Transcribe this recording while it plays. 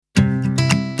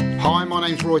Hi, my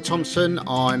name's Roy Thompson.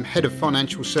 I'm Head of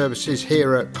Financial Services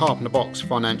here at Carpenter Box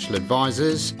Financial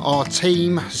Advisors. Our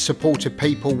team has supported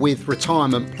people with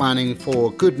retirement planning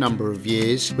for a good number of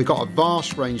years. We've got a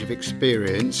vast range of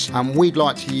experience, and we'd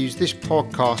like to use this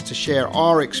podcast to share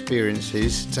our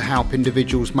experiences to help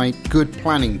individuals make good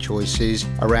planning choices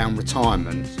around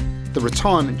retirement. The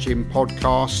Retirement Gym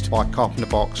podcast by Carpenter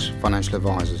Box Financial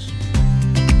Advisors.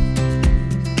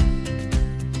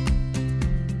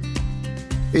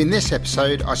 In this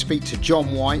episode, I speak to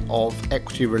John White of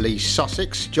Equity Release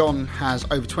Sussex. John has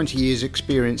over 20 years'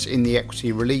 experience in the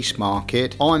equity release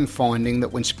market. I'm finding that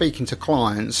when speaking to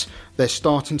clients, they're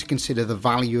starting to consider the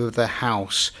value of their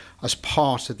house as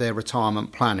part of their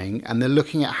retirement planning, and they're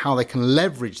looking at how they can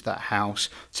leverage that house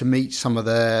to meet some of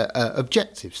their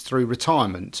objectives through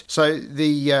retirement. So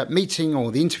the meeting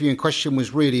or the interview in question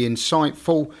was really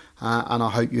insightful, and I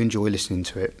hope you enjoy listening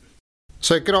to it.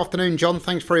 So good afternoon, John.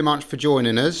 Thanks very much for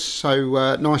joining us.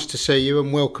 So nice to see you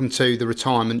and welcome to the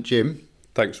Retirement Gym.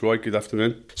 Thanks, Roy. Good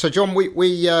afternoon. So, John, we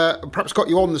perhaps got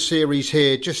you on the series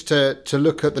here just to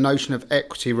look at the notion of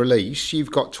equity release.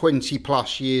 You've got 20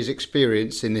 plus years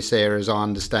experience in this area, as I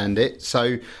understand it.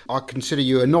 So I consider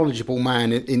you a knowledgeable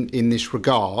man in this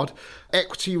regard.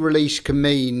 Equity release can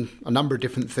mean a number of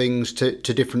different things to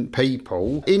different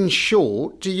people. In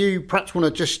short, do you perhaps want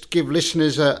to just give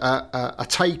listeners a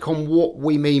take on what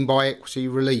we mean by equity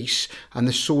release and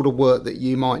the sort of work that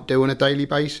you might do on a daily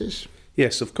basis?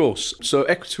 Yes, of course. So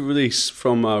equity release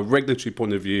from a regulatory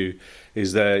point of view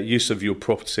is the use of your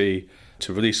property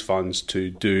to release funds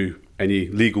to do any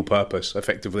legal purpose,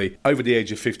 effectively, over the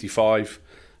age of 55,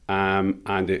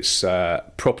 and it's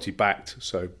property backed,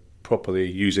 so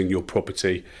properly using your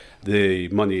property. The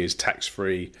money is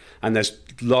tax-free, and there's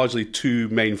largely two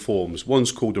main forms.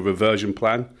 One's called a reversion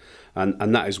plan,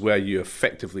 and that is where you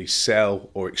effectively sell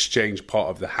or exchange part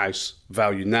of the house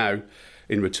value now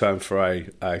in return for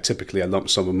typically a lump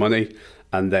sum of money,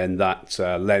 and then that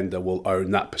lender will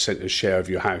own that percentage share of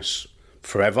your house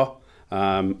forever.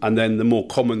 And then the more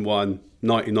common one,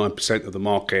 99% of the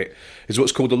market, is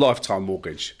what's called a lifetime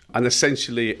mortgage. And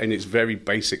essentially, in its very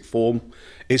basic form,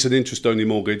 it's an interest-only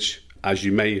mortgage, as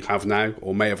you may have now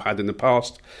or may have had in the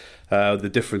past. The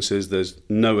difference is there's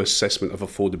no assessment of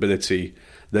affordability,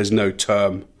 there's no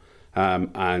term,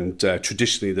 and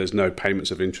traditionally there's no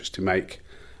payments of interest to make.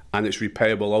 And it's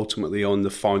repayable ultimately on the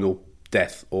final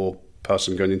death or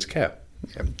person going into care.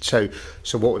 Yeah. So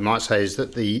what we might say is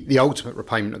that the ultimate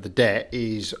repayment of the debt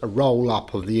is a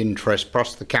roll-up of the interest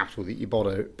plus the capital that you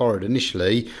borrowed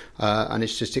initially, and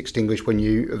it's just extinguished when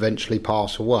you eventually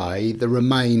pass away. The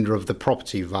remainder of the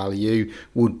property value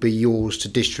would be yours to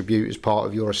distribute as part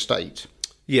of your estate.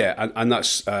 Yeah, and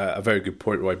that's a very good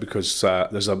point, Roy, because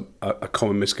there's a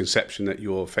common misconception that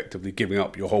you're effectively giving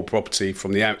up your whole property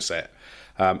from the outset.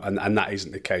 And that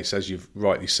isn't the case. As you've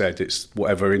rightly said, it's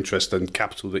whatever interest and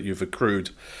capital that you've accrued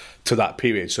to that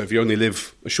period. So if you only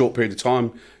live a short period of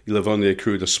time, you'll have only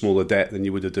accrued a smaller debt than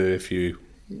you would have done if you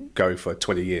go for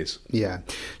 20 years. Yeah.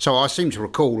 So I seem to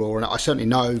recall, or I certainly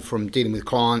know from dealing with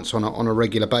clients on a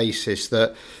regular basis,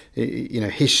 that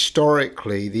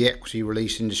historically the equity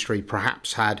release industry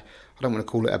perhaps had, I don't want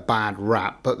to call it a bad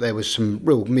rap, but there was some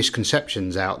real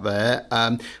misconceptions out there.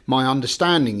 My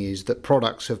understanding is that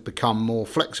products have become more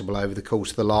flexible over the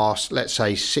course of the last, let's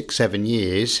say, 6-7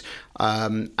 years,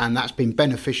 and that's been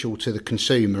beneficial to the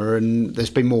consumer, and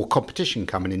there's been more competition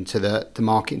coming into the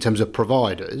market in terms of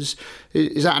providers.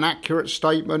 Is that an accurate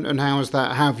statement, and how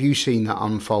have you seen that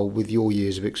unfold with your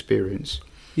years of experience?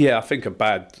 Yeah, I think a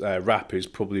bad rap is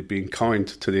probably being kind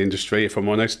to the industry, if I'm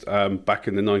honest. Back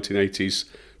in the 1980s,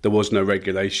 there was no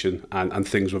regulation and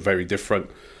things were very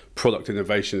different. Product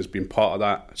innovation has been part of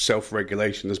that.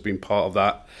 Self-regulation has been part of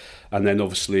that. And then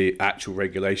obviously actual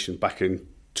regulation back in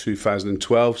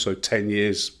 2012, so 10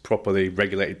 years properly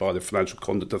regulated by the Financial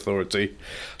Conduct Authority.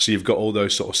 So you've got all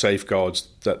those sort of safeguards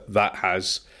that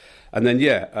has. And then,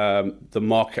 the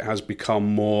market has become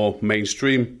more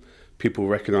mainstream. People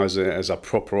recognise it as a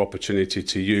proper opportunity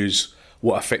to use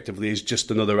what effectively is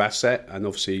just another asset. And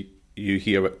obviously, you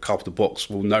here at Carpenter Box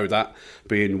will know that,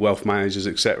 being wealth managers,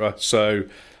 etc. So,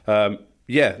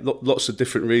 lots of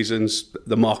different reasons.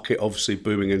 The market obviously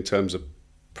booming in terms of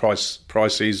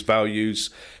prices, values,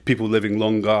 people living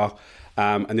longer,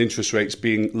 and interest rates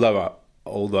being lower.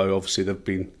 Although obviously they've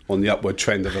been on the upward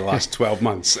trend over the last 12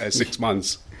 months, 6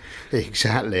 months.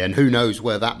 Exactly, and who knows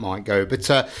where that might go. But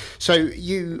so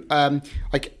you,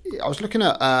 I was looking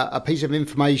at a piece of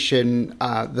information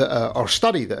or a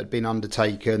study that had been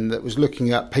undertaken that was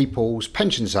looking at people's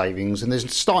pension savings, and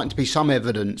there's starting to be some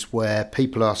evidence where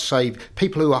people who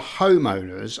are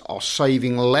homeowners are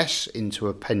saving less into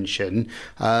a pension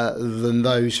than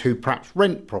those who perhaps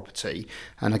rent property.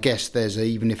 And I guess there's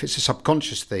even if it's a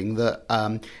subconscious thing that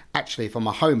actually, if I'm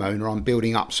a homeowner, I'm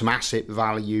building up some asset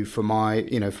value for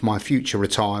my future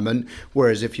retirement.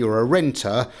 Whereas if you're a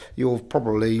renter, you're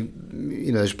probably,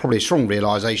 there's probably a strong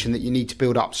realisation that you need to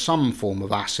build up some form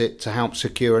of asset to help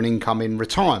secure an income in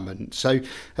retirement. So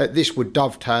this would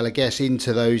dovetail, I guess,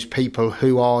 into those people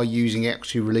who are using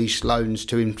equity release loans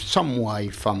to in some way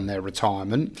fund their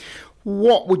retirement.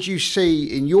 What would you see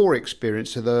in your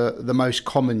experience are the most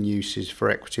common uses for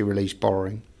equity release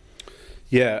borrowing?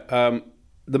 Yeah,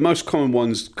 the most common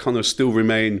ones kind of still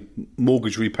remain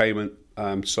mortgage repayment.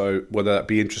 So whether that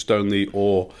be interest only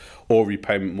or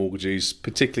repayment mortgages,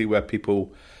 particularly where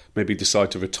people maybe decide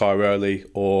to retire early,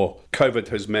 or COVID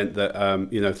has meant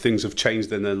that things have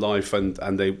changed in their life and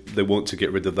they want to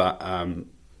get rid of that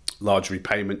large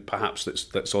repayment perhaps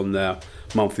that's on their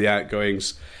monthly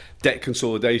outgoings. Debt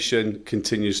consolidation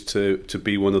continues to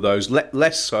be one of those.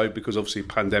 Less so because obviously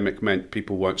pandemic meant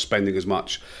people weren't spending as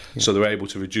much, so they're able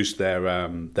to reduce their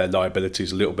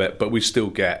liabilities a little bit. But we still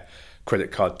get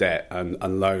credit card debt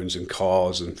and loans and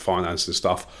cars and finance and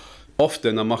stuff.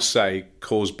 Often, I must say,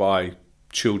 caused by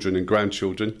children and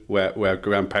grandchildren, where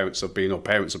grandparents have been or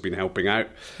parents have been helping out.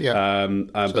 Yeah. So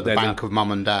but the bank of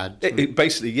mum and dad.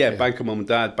 Basically, bank of mum and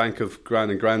dad, bank of gran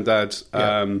and granddad.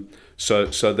 Yeah. So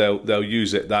they'll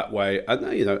use it that way,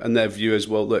 and their view is,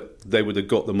 well, look, they would have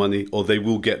got the money, or they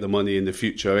will get the money in the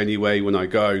future anyway when I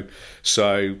go.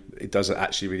 So it doesn't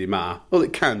actually really matter. Well,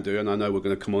 it can do, and I know we're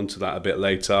going to come on to that a bit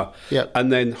later. Yeah.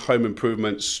 And then home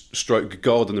improvements, stroke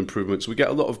garden improvements. We get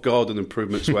a lot of garden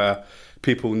improvements where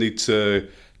people need to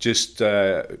just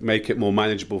make it more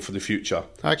manageable for the future.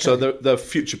 Okay. So they're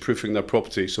future-proofing their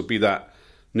property. So be that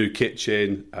new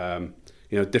kitchen.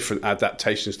 Different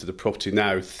adaptations to the property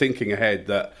now, thinking ahead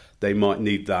that they might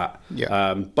need that.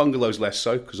 Yeah. Bungalows less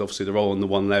so, because obviously they're all on the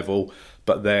one level,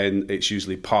 but then it's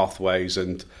usually pathways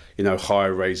and,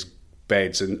 higher raised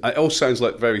beds. And it all sounds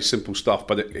like very simple stuff,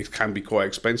 but it can be quite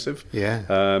expensive.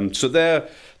 Yeah. So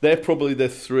they're probably the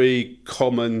three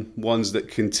common ones that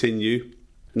continue.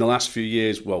 In the last few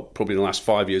years, well, probably in the last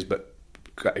 5 years, but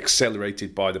got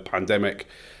accelerated by the pandemic,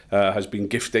 has been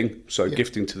gifting. So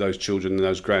gifting to those children and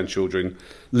those grandchildren,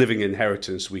 living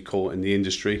inheritance, we call it in the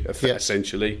industry,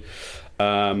 essentially.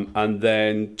 And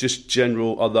then just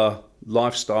general other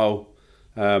lifestyle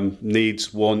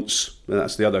needs, wants, and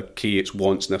that's the other key, it's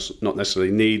wants, not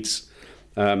necessarily needs.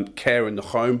 Care in the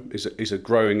home is a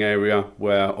growing area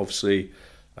where obviously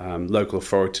local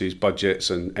authorities' budgets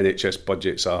and NHS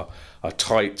budgets are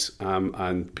tight,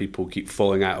 and people keep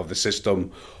falling out of the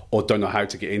system or don't know how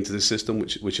to get into the system,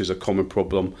 which is a common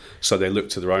problem. So they look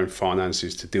to their own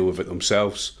finances to deal with it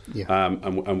themselves. Yeah.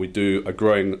 And we do a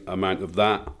growing amount of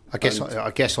that. I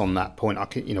guess on that point,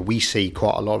 we see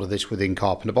quite a lot of this within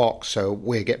Carpenter Box. So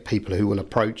we get people who will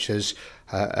approach us,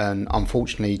 and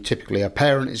unfortunately, typically a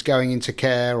parent is going into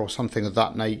care or something of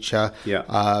that nature. Yeah.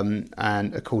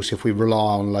 And of course, if we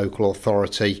rely on local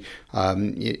authority,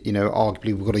 arguably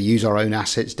we've got to use our own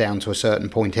assets down to a certain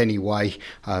point anyway.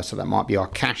 So that might be our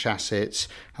cash assets.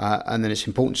 And then it's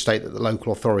important to state that the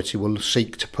local authority will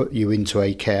seek to put you into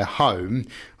a care home.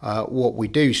 What we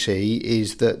do see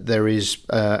is that there is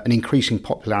an increasing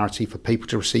popularity for people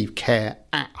to receive care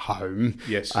at home.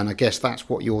 Yes. And I guess that's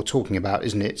what you're talking about,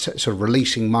 isn't it? Sort of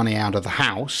releasing money out of the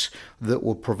house that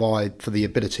will provide for the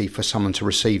ability for someone to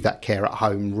receive that care at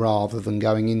home rather than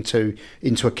going into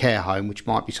a care home, which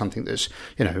might be something that's,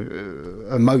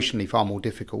 emotionally far more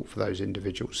difficult for those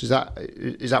individuals. Is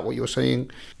that what you're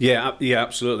seeing? Yeah,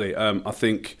 absolutely. I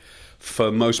think for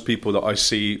most people that I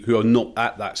see who are not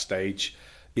at that stage,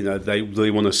 they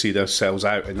really want to see themselves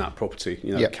out in that property.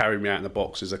 Carry me out in the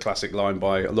box is a classic line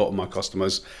by a lot of my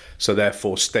customers. So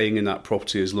therefore, staying in that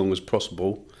property as long as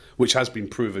possible, which has been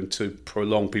proven to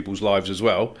prolong people's lives as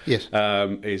well, yes.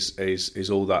 is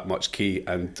all that much key.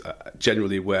 And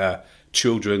generally where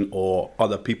children or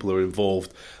other people are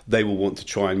involved, they will want to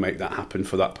try and make that happen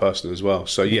for that person as well.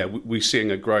 So we're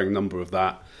seeing a growing number of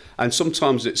that. And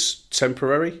sometimes it's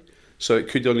temporary. So it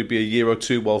could only be a year or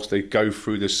two whilst they go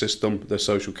through the system, the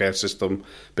social care system,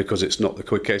 because it's not the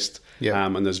quickest. Yeah.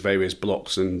 And there's various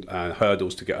blocks and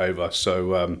hurdles to get over.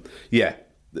 So,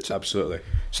 absolutely.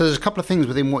 So there's a couple of things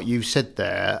within what you've said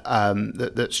there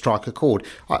that strike a chord.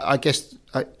 I guess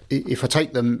if I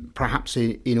take them perhaps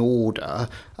in order,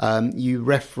 you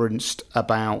referenced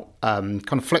about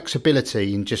kind of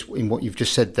flexibility in what you've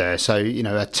just said there. So,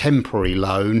 a temporary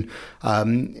loan.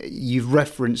 You've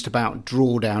referenced about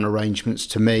drawdown arrangements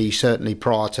to me, certainly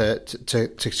prior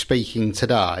to speaking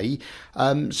today.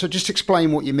 So just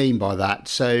explain what you mean by that.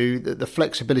 So the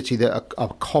flexibility that a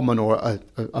common or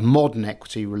a modern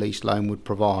equity release loan would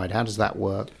provide, how does that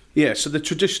work? Yeah, so the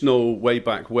traditional way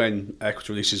back when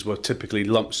equity releases were typically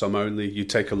lump sum only, you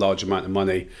take a large amount of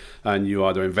money and you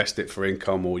either invest it for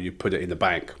income or you put it in the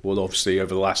bank. Well, obviously,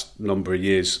 over the last number of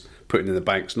years, putting in the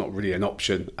bank's not really an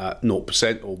option at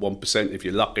 0% or 1% if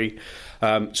you're lucky.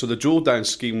 So the drawdown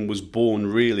scheme was born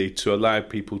really to allow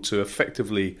people to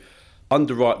effectively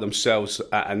underwrite themselves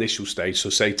at initial stage, so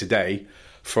say today,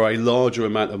 for a larger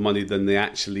amount of money than they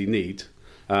actually need.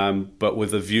 But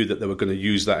with a view that they were going to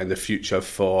use that in the future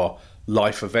for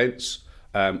life events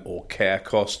or care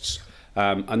costs.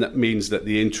 And that means that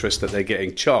the interest that they're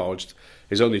getting charged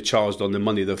is only charged on the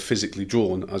money they've physically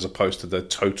drawn as opposed to the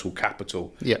total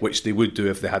capital, which they would do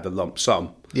if they had a lump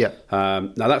sum.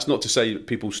 Now, that's not to say that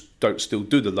people don't still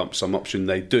do the lump sum option.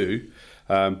 They do.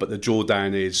 But the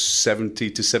drawdown is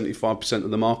 70 to 75%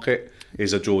 of the market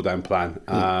is a drawdown plan.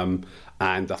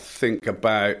 And I think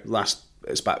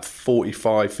it's about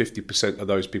 45-50% of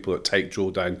those people that take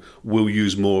drawdown will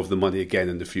use more of the money again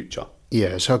in the future.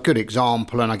 Yeah, so a good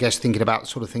example, and I guess thinking about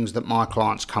sort of things that my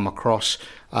clients come across,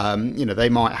 they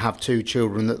might have 2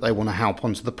 children that they want to help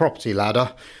onto the property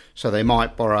ladder, so they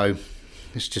might borrow,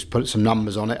 let's just put some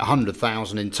numbers on it,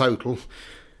 100,000 in total,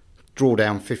 draw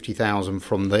down 50,000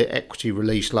 from the equity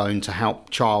release loan to help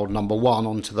child number 1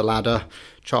 onto the ladder.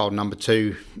 Child number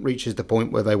 2 reaches the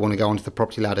point where they want to go onto the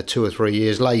property ladder 2 or 3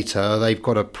 years later. They've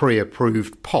got a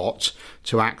pre-approved pot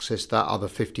to access that other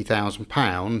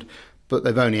 £50,000, but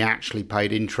they've only actually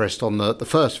paid interest on the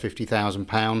first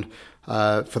 £50,000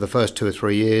 for the first 2 or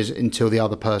 3 years until the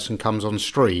other person comes on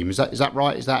stream. Is that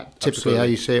right? Is that typically how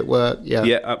you see it work?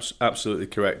 Yeah, absolutely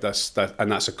correct. That's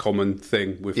a common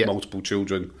thing with multiple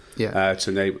children. To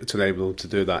enable them to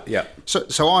do that. Yeah.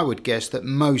 So I would guess that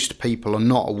most people are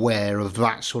not aware of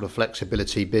that sort of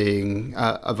flexibility being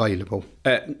available.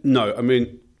 No, I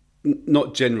mean,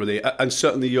 not generally, and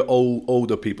certainly your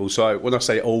older people. So when I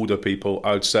say older people,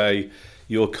 I would say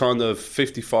you're kind of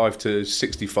 55 to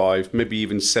 65, maybe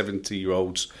even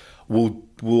 70-year-olds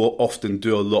will often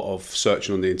do a lot of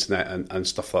searching on the internet and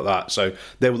stuff like that. So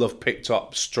they will have picked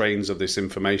up strains of this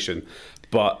information,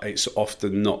 but it's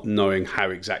often not knowing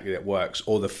how exactly it works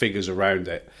or the figures around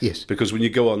it. Yes. Because when you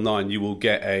go online, you will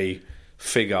get a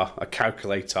figure, a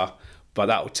calculator, but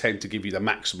that will tend to give you the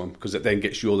maximum because it then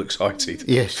gets you all excited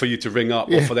for you to ring up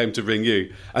or for them to ring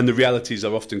you. And the realities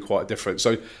are often quite different.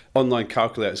 So online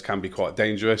calculators can be quite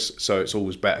dangerous. So it's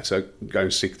always better to go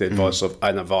and seek the advice of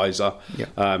an advisor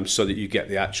so that you get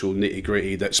the actual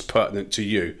nitty-gritty that's pertinent to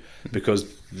you.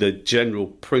 Because the general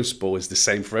principle is the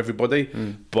same for everybody,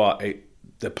 but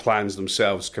the plans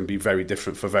themselves can be very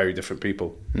different for very different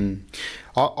people.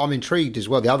 I'm intrigued as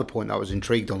well. The other point I was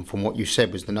intrigued on from what you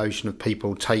said was the notion of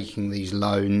people taking these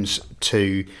loans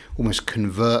to almost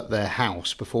convert their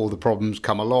house before the problems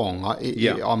come along.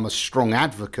 I'm a strong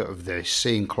advocate of this,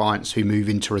 seeing clients who move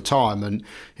into retirement,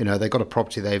 they've got a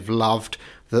property they've loved,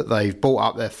 that they've brought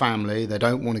up their family, they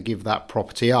don't want to give that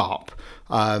property up.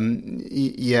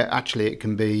 Actually it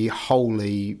can be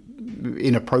wholly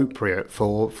inappropriate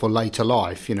for later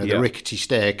life. The rickety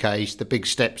staircase, the big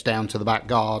steps down to the back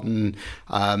garden.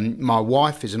 My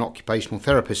wife is an occupational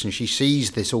therapist and she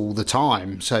sees this all the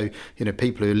time. So,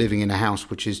 people who are living in a house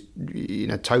which is,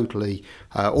 totally,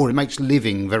 or it makes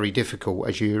living very difficult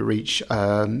as you reach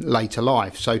later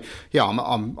life. So,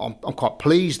 I'm quite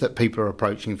pleased that people are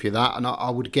approaching for that, and I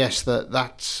would guess that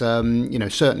that's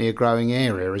certainly a growing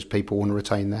area as people want to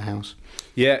retain their house.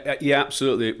 Yeah,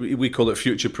 absolutely. We call it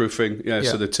future-proofing.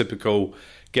 So the typical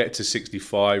get to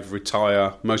 65,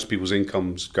 retire. Most people's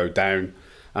incomes go down,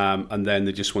 and then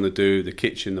they just want to do the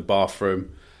kitchen, the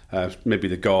bathroom, maybe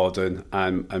the garden,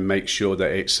 and make sure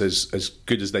that it's as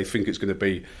good as they think it's going to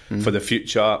be for the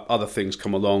future. Other things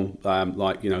come along,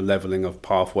 like levelling of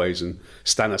pathways and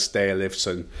standard stair lifts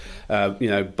and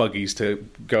buggies to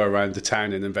go around the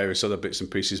town in and various other bits and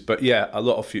pieces. But a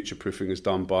lot of future proofing is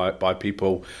done by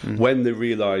people when they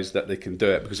realise that they can do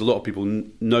it, because a lot of people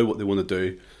know what they want to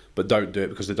do but don't do it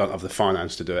because they don't have the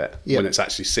finance to do it when it's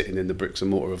actually sitting in the bricks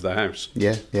and mortar of their house.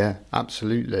 Yeah,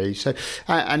 absolutely. So,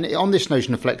 and on this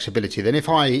notion of flexibility, then if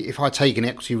I take an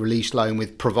equity release loan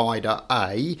with provider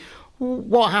A,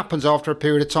 What happens after a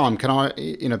period of time? Can I,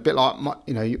 a bit like,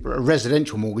 a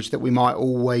residential mortgage that we might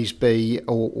always be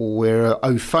or we're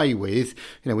au fait with,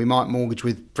 we might mortgage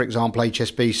with, for example,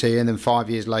 HSBC and then 5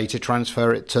 years later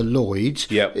transfer it to Lloyds.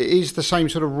 Yep. Is the same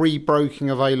sort of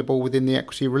rebroking available within the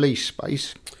equity release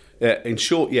space? In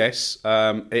short, yes.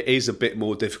 It is a bit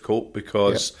more difficult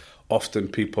because often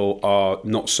people are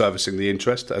not servicing the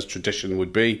interest as tradition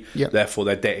would be. Yep. Therefore,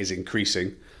 their debt is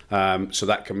increasing. So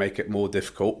that can make it more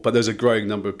difficult. But there's a growing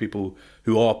number of people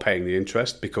who are paying the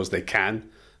interest because they can.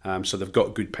 So they've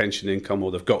got good pension income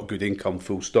or they've got good income,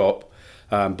 full stop,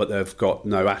 but they've got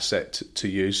no asset to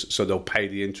use, so they'll pay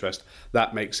the interest.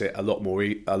 That makes it a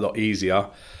lot easier.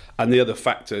 And the other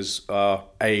factors are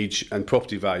age and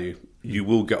property value. You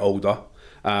will get older,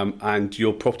 and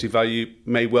your property value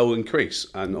may well increase.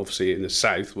 And obviously in the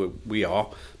south, where we are,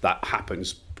 that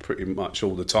happens pretty much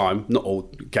all the time. Not all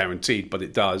guaranteed, but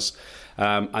it does.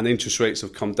 And interest rates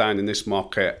have come down in this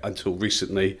market until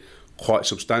recently quite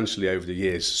substantially over the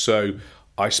years. So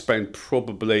I spend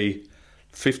probably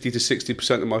 50 to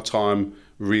 60% of my time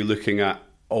re-looking at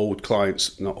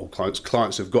clients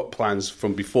who've got plans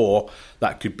from before.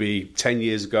 That could be 10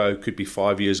 years ago, could be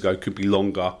 5 years ago, could be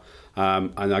longer.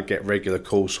 And I get regular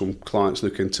calls from clients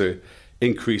looking to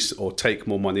increase or take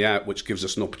more money out, which gives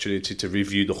us an opportunity to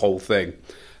review the whole thing.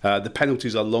 The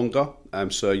penalties are longer,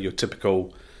 so your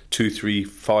typical 2, 3,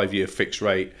 5 year fixed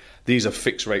rate. These are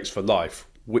fixed rates for life,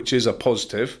 which is a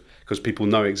positive because people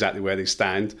know exactly where they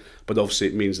stand, but obviously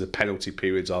it means the penalty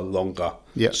periods are longer.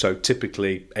 Yep. So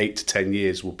typically 8 to 10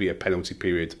 years will be a penalty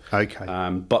period. Okay.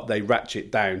 But they ratchet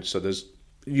down, so there's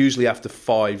usually after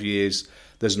 5 years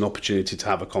there's an opportunity to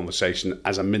have a conversation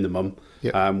as a minimum,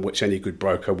 Yep. Which any good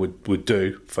broker would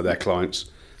do for their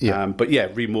clients. Yep. But yeah,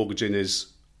 remortgaging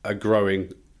is a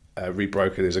growing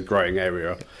rebroken is a growing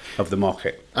area of the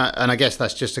market. And I guess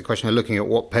that's just a question of looking at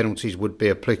what penalties would be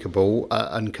applicable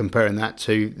and comparing that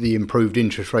to the improved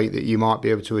interest rate that you might be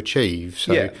able to achieve.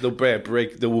 So, yeah, there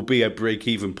will be a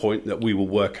break-even point that we will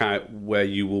work out where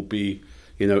you will be,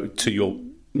 to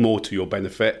your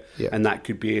benefit, yeah. And that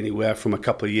could be anywhere from a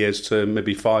couple of years to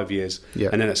maybe 5 years. Yeah.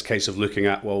 And then it's a case of looking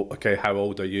at, well, okay, how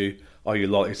old are you? Are you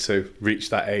likely to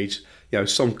reach that age?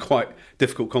 Some quite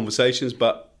difficult conversations,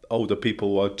 but older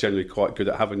people are generally quite good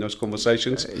at having those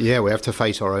conversations. Yeah, we have to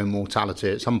face our own mortality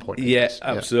at some point. Yeah,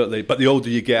 absolutely. Yeah. But the older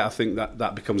you get, I think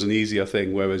that becomes an easier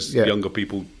thing, whereas younger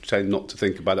people tend not to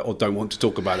think about it or don't want to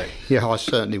talk about it. Yeah, I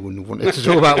certainly wouldn't want to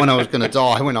talk about when I was going to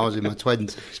die when I was in my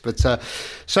 20s. But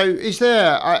so is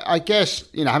there, I guess,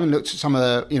 having looked at some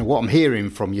of the, what I'm hearing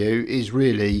from you is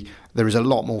really there is a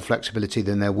lot more flexibility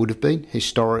than there would have been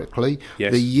historically.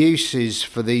 Yes. The uses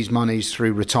for these monies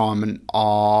through retirement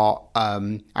are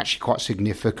actually quite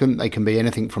significant. They can be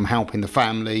anything from helping the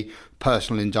family,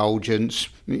 personal indulgence,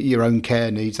 your own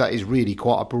care needs. That is really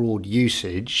quite a broad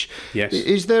usage. Yes.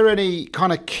 Is there any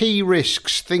kind of key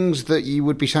risks, things that you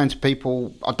would be saying to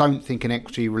people, I don't think an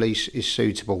equity release is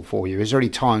suitable for you? Is there any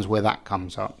times where that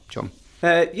comes up, John?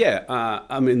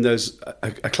 There's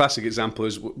a classic example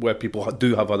is where people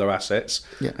do have other assets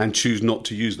and choose not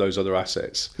to use those other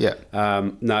assets. Yeah.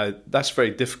 Now, that's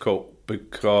very difficult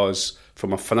because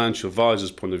from a financial advisor's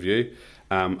point of view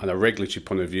and a regulatory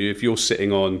point of view, if you're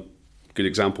sitting on, good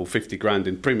example, 50 grand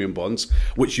in premium bonds,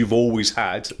 which you've always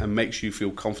had and makes you feel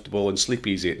comfortable and sleep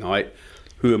easy at night,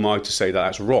 who am I to say that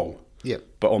that's wrong? Yeah.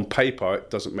 But on paper,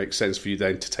 it doesn't make sense for you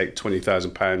then to take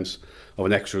 £20,000 of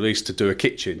an extra release to do a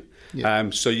kitchen. Yeah.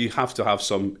 So you have to have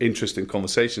some interesting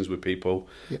conversations with people,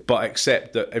 but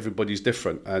accept that everybody's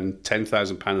different. And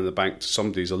 £10,000 in the bank to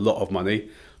somebody is a lot of money,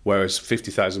 whereas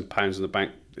 £50,000 in the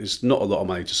bank is not a lot of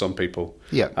money to some people.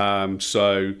 Yeah.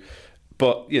 The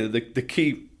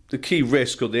key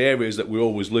risk or the areas that we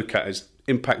always look at is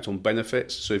impact on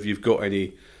benefits. So if you've got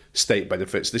any state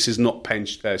benefits, this is not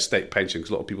state pension, because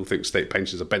a lot of people think state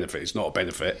pension is a benefit. It's not a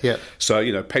benefit. Yeah.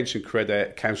 So, pension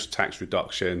credit, council tax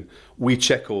reduction, we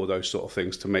check all those sort of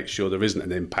things to make sure there isn't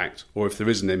an impact, or if there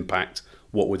is an impact,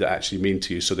 what would it actually mean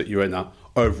to you so that you're in an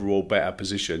overall better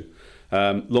position.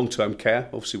 Long-term care,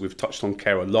 obviously we've touched on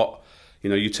care a lot.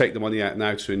 You take the money out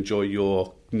now to enjoy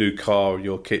your new car,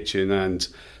 your kitchen, and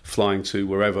flying to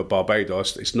wherever,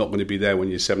 Barbados. It's not going to be there when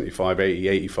you're 75, 80,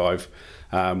 85,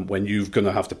 when you're going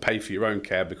to have to pay for your own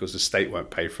care because the state won't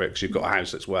pay for it because you've got a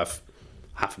house that's worth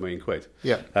 £500,000.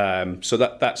 Yeah. So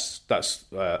that's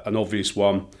an obvious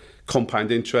one.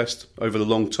 Compound interest over the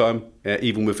long term,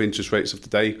 even with interest rates of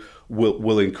today,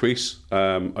 will increase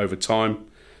over time.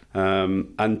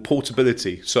 And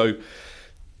portability. So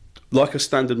like a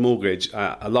standard mortgage,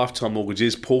 a lifetime mortgage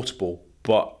is portable,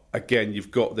 but again,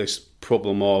 you've got this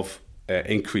problem of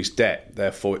increased debt.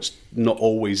 Therefore, it's not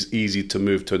always easy to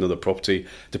move to another property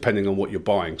depending on what you're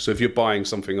buying. So if you're buying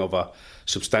something of a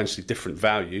substantially different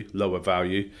value, lower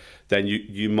value, then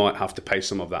you might have to pay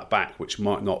some of that back, which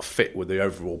might not fit with the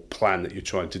overall plan that you're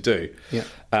trying to do. Yeah.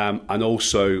 And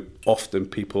also, often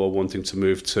people are wanting to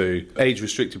move to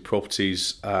age-restricted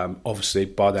properties, obviously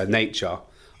by their nature,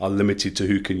 are limited to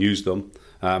who can use them,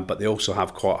 but they also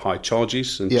have quite high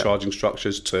charges and charging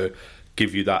structures to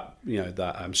give you that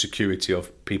security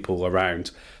of people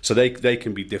around. So they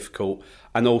can be difficult.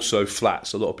 And also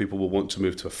flats. A lot of people will want to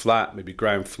move to a flat, maybe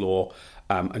ground floor,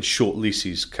 and short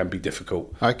leases can be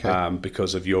difficult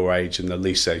because of your age and the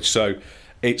lease age. So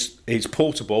it's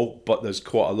portable, but there's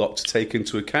quite a lot to take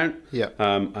into account. Yeah.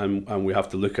 And we have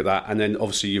to look at that. And then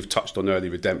obviously you've touched on early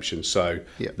redemption, so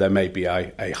there may be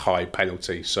a high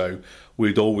penalty. So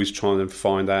we'd always try and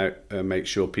find out and make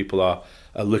sure people are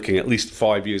looking at least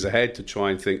 5 years ahead to try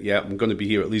and think, I'm going to be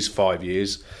here at least 5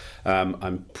 years,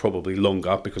 and probably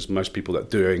longer, because most people that are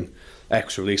doing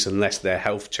equity release, unless their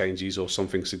health changes or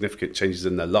something significant changes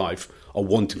in their life, are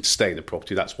wanting to stay in the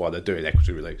property. That's why they're doing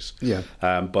equity release. Yeah.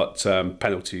 But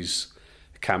penalties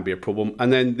can be a problem.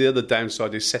 And then the other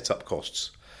downside is setup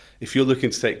costs. If you're looking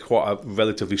to take quite a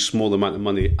relatively small amount of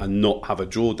money and not have a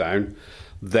drawdown,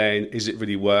 then is it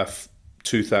really worth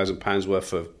 £2,000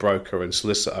 worth of broker and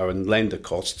solicitor and lender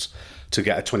costs to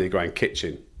get a 20 grand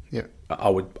kitchen? Yeah. I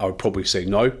would probably say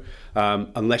no,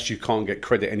 unless you can't get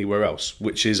credit anywhere else,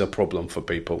 which is a problem for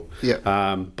people.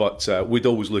 Yeah. But we'd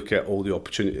always look at all the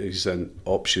opportunities and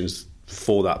options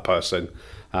for that person,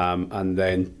 and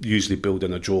then usually build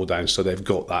in a drawdown so they've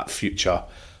got that future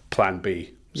plan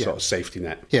B sort of safety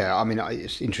net. Yeah, I mean,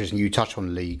 it's interesting you touch on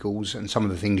legals and some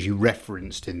of the things you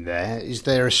referenced in there. Is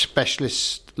there a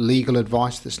specialist legal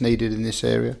advice that's needed in this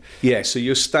area? Yeah, so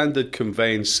your standard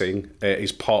conveyancing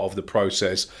is part of the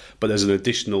process, but there's an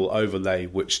additional overlay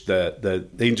which the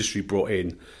industry brought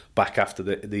in back after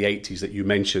the 80s that you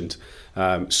mentioned.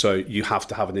 So you have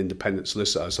to have an independent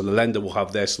solicitor. So the lender will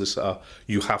have their solicitor.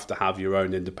 You have to have your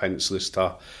own independent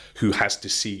solicitor who has to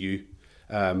see you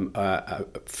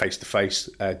face to face.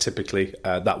 Typically,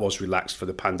 that was relaxed for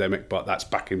the pandemic, but that's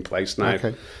back in place now.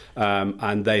 Okay.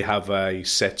 And they have a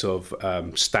set of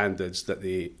standards that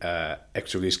the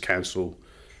Equity Release Council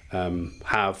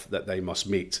have that they must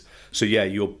meet. So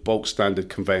your bulk standard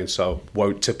conveyancer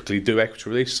won't typically do equity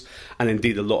release, and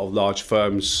indeed a lot of large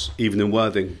firms, even in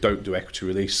Worthing, don't do equity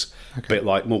release. A bit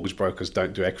like mortgage brokers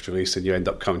don't do equity release, and you end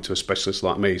up coming to a specialist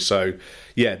like me. So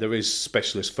there is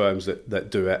specialist firms that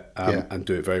do it and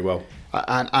do it very well.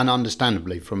 And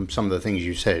understandably, from some of the things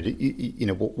you said, you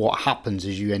know what happens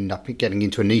is you end up getting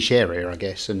into a niche area, I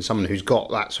guess, and someone who's got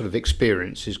that sort of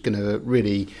experience is going to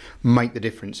really make the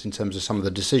difference in terms of some of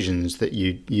the decisions that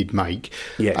you'd make.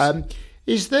 Yes.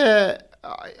 Is there?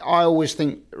 I always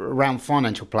think around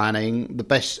financial planning, the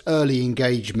best early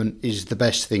engagement is the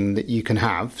best thing that you can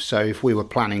have. So if we were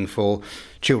planning for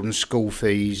children's school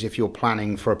fees, if you're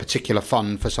planning for a particular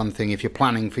fund for something, if you're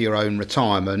planning for your own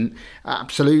retirement,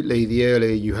 absolutely the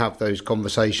earlier you have those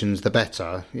conversations, the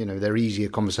better. You know, they're easier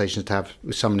conversations to have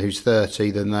with someone who's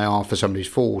 30 than they are for somebody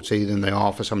who's 40, than they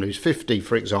are for somebody who's 50,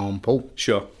 for example.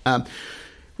 Sure.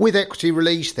 With equity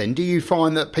release, then, do you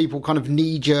find that people kind of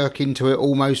knee-jerk into it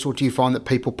almost, or do you find that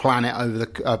people plan it over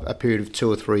a period of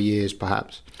 2 or 3 years,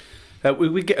 perhaps?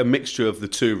 We get a mixture of the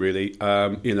two, really.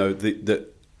 The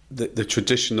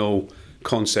traditional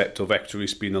concept of equity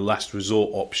release being a last resort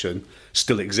option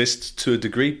still exists to a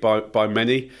degree by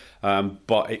many,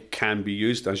 but it can be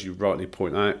used, as you rightly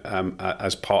point out,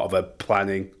 as part of a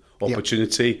planning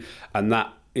opportunity, and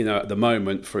that. At the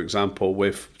moment, for example,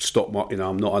 with stock market,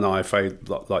 I'm not an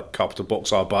IFA like Carpenter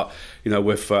Box are, but,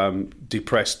 with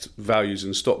depressed values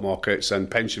in stock markets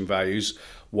and pension values,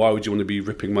 why would you want to be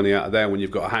ripping money out of there when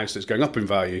you've got a house that's going up in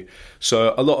value?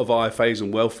 So a lot of IFAs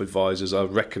and wealth advisors are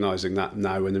recognising that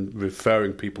now and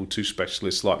referring people to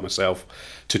specialists like myself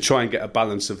to try and get a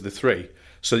balance of the three,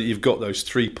 so that you've got those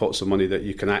 3 pots of money that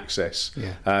you can access.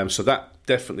 So that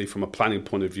definitely, from a planning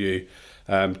point of view,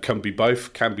 can be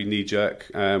both, can be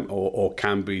knee-jerk, or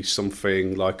can be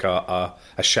something like a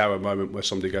shower moment where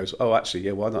somebody goes, oh, actually,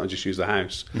 why don't I just use the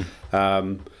house?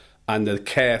 And the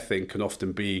care thing can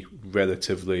often be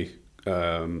relatively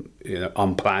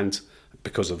unplanned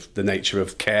because of the nature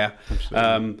of care.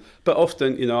 But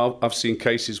often, I've seen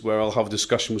cases where I'll have a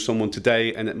discussion with someone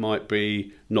today and it might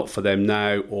be not for them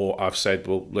now, or I've said,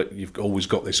 well, look, you've always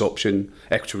got this option.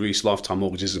 Equity release lifetime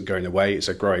mortgage isn't going away. It's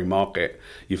a growing market.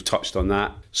 You've touched on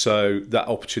that. So that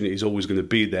opportunity is always going to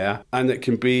be there, and it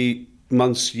can be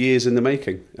months, years in the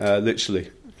making, literally.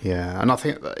 Yeah, and I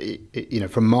think that,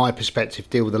 from my perspective,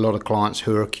 deal with a lot of clients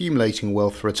who are accumulating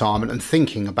wealth for retirement and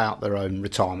thinking about their own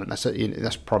retirement.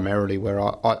 That's primarily where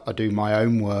I do my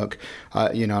own work.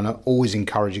 And I'm always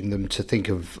encouraging them to think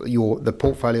of the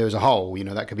portfolio as a whole.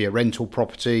 That could be a rental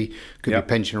property, could be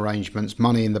pension arrangements,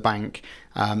 money in the bank.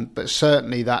 But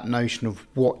certainly that notion of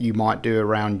what you might do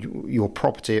around your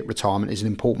property at retirement is an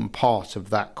important part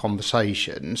of that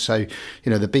conversation. So,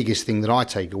 the biggest thing that I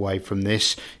take away from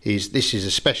this is a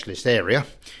specialist area.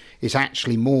 It's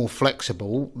actually more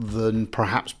flexible than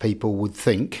perhaps people would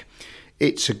think.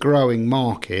 It's a growing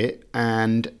market,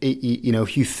 and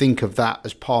if you think of that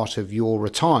as part of your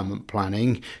retirement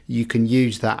planning, you can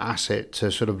use that asset to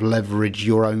sort of leverage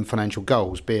your own financial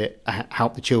goals, be it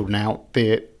help the children out,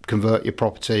 be it convert your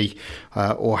property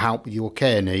or help with your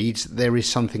care needs. There is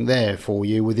something there for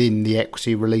you within the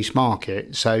equity release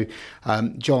market. So,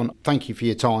 John, thank you for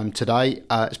your time today.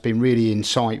 It's been really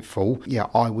insightful. Yeah,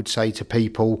 I would say to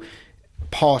people,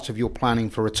 part of your planning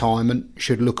for retirement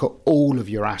should look at all of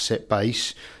your asset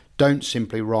base. Don't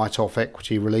simply write off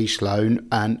equity release loan,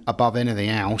 and above anything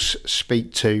else,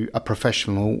 speak to a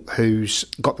professional who's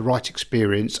got the right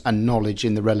experience and knowledge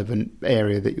in the relevant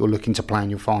area that you're looking to plan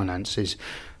your finances.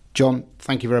 John,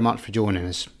 thank you very much for joining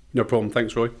us. No problem.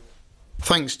 Thanks, Roy.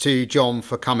 Thanks to John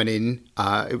for coming in.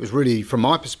 It was really, from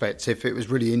my perspective, it was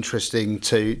really interesting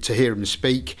to hear him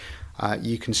speak.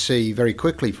 You can see very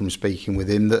quickly from speaking with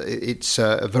him that it's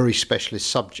a very specialist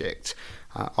subject.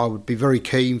 I would be very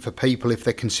keen for people, if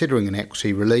they're considering an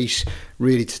equity release,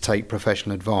 really to take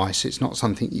professional advice. It's not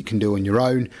something you can do on your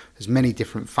own. There's many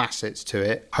different facets to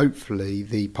it. Hopefully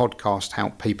the podcast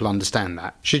helped people understand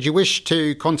that. Should you wish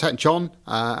to contact John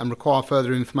and require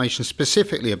further information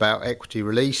specifically about equity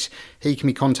release, he can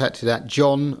be contacted at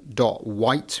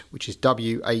john.white, which is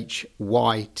WHYTE,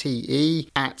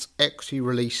 at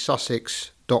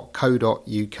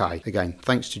equityreleasesussex.co.uk. Again,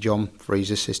 thanks to John for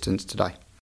his assistance today.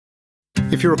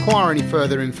 If you require any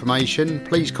further information,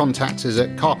 please contact us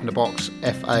at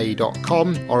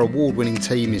carpenterboxfa.com. Our award-winning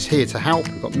team is here to help.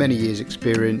 We've got many years'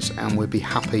 experience and we'll be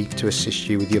happy to assist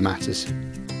you with your matters.